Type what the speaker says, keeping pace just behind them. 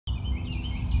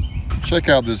Check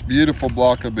out this beautiful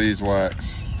block of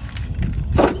beeswax.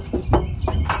 Look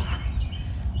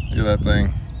at that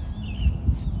thing.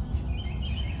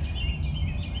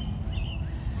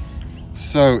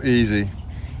 So easy.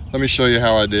 Let me show you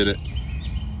how I did it.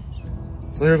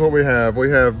 So here's what we have. We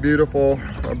have beautiful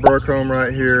burrcomb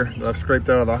right here that I've scraped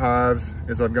out of the hives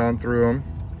as I've gone through them.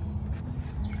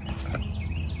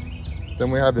 Then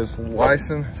we have this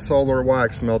Lyson solar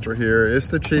wax melter here. It's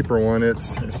the cheaper one.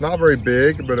 It's not very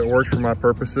big, but it works for my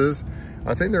purposes.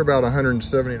 I think they're about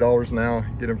 $170 now.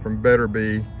 Get them from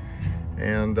Betterbee,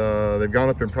 and they've gone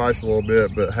up in price a little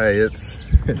bit, but hey, it's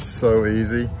so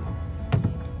easy.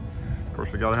 Of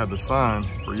course, we gotta have the sign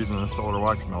for using a solar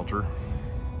wax melter.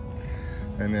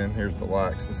 And then here's the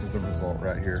wax. This is the result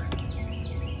right here.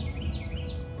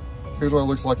 Here's what it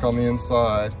looks like on the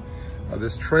inside.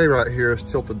 This tray right here is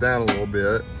tilted down a little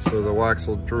bit, so the wax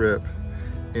will drip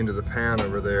into the pan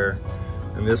over there.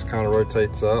 And this kind of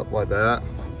rotates up like that,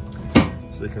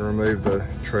 so you can remove the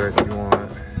tray if you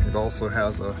want. It also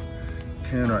has a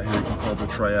pin right here. You can pull the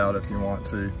tray out if you want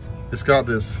to. It's got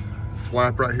this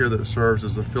flap right here that serves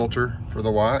as a filter for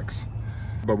the wax.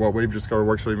 But what we've discovered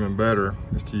works even better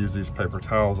is to use these paper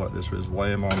towels like this. We just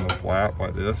lay them on the flap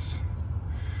like this.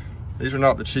 These are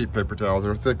not the cheap paper towels,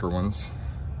 they're thicker ones.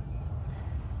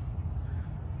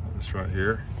 This right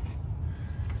here.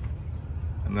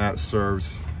 And that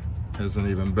serves as an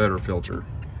even better filter.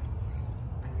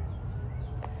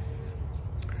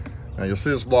 Now you'll see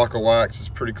this block of wax is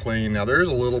pretty clean. Now there's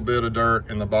a little bit of dirt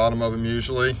in the bottom of them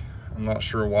usually. I'm not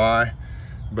sure why,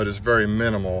 but it's very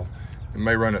minimal. We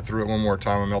may run it through it one more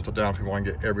time and melt it down if we want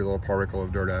to get every little particle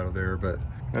of dirt out of there, but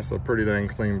that's a pretty dang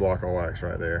clean block of wax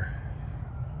right there.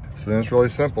 So then it's really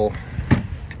simple.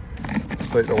 Let's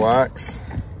take the wax,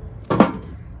 put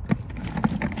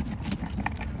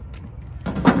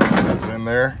it in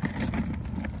there,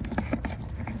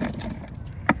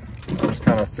 just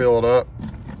kind of fill it up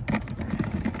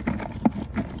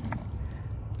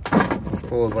as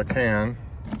full as I can.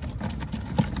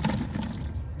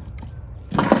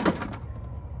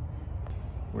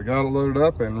 We got it loaded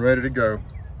up and ready to go.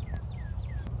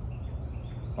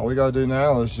 All we gotta do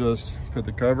now is just put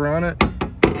the cover on it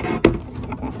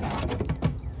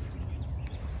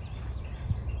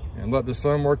and let the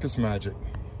sun work its magic.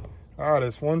 All right,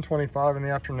 it's 1:25 in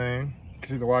the afternoon. You can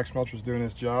see the wax melter's doing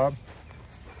its job.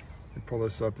 Let me pull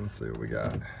this up and see what we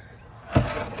got.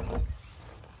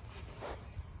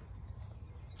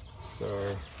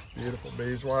 So, beautiful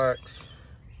beeswax.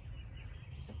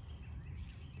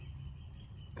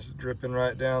 Just dripping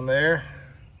right down there.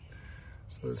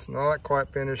 So it's not quite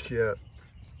finished yet.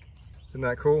 Isn't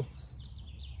that cool?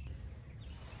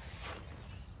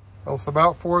 Well, it's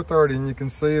about 4:30 and you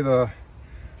can see looks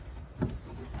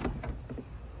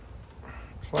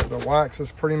like the wax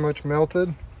is pretty much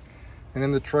melted and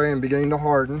in the tray and beginning to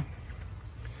harden.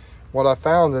 What I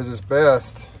found is it's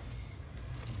best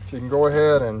if you can go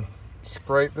ahead and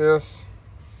scrape this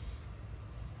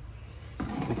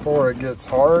before it gets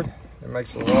hard. It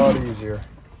makes it a lot easier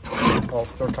while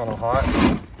it's still kind of hot.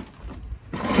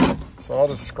 So I'll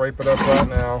just scrape it up right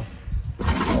now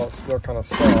while it's still kind of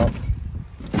soft.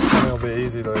 And it'll be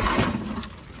easy to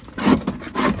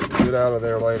get out of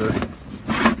there later.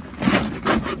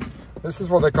 This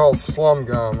is what they call slum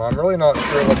gum. I'm really not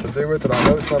sure what to do with it. I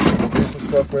know some people do some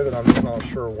stuff with it. I'm just not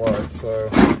sure what. So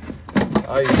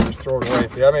I usually just throw it away.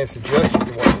 If you have any suggestions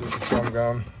of what to do with the slum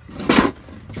gum,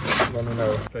 let me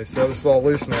know. Okay, so this is all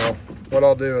loose now. What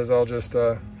I'll do is I'll just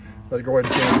let it go ahead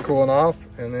and finish cooling off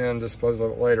and then dispose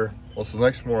of it later. Well, so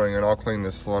next morning, and I'll clean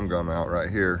this slum gum out right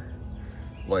here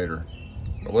later.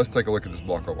 But let's take a look at this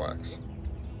block of wax.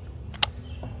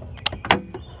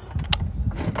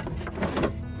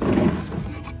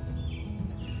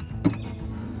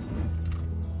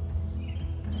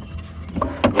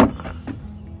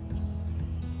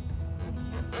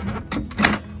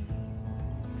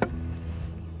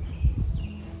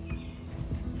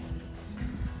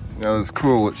 Now it's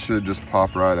cool, it should just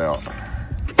pop right out.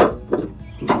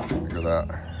 Look at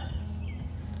that.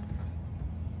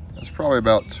 That's probably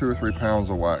about 2 or 3 pounds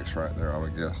of wax right there, I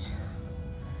would guess.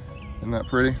 Isn't that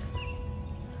pretty?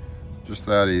 Just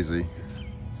that easy.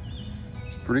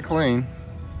 It's pretty clean.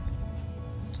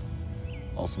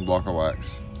 Awesome block of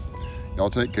wax. Y'all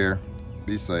take care,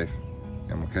 be safe,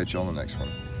 and we'll catch you on the next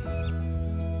one.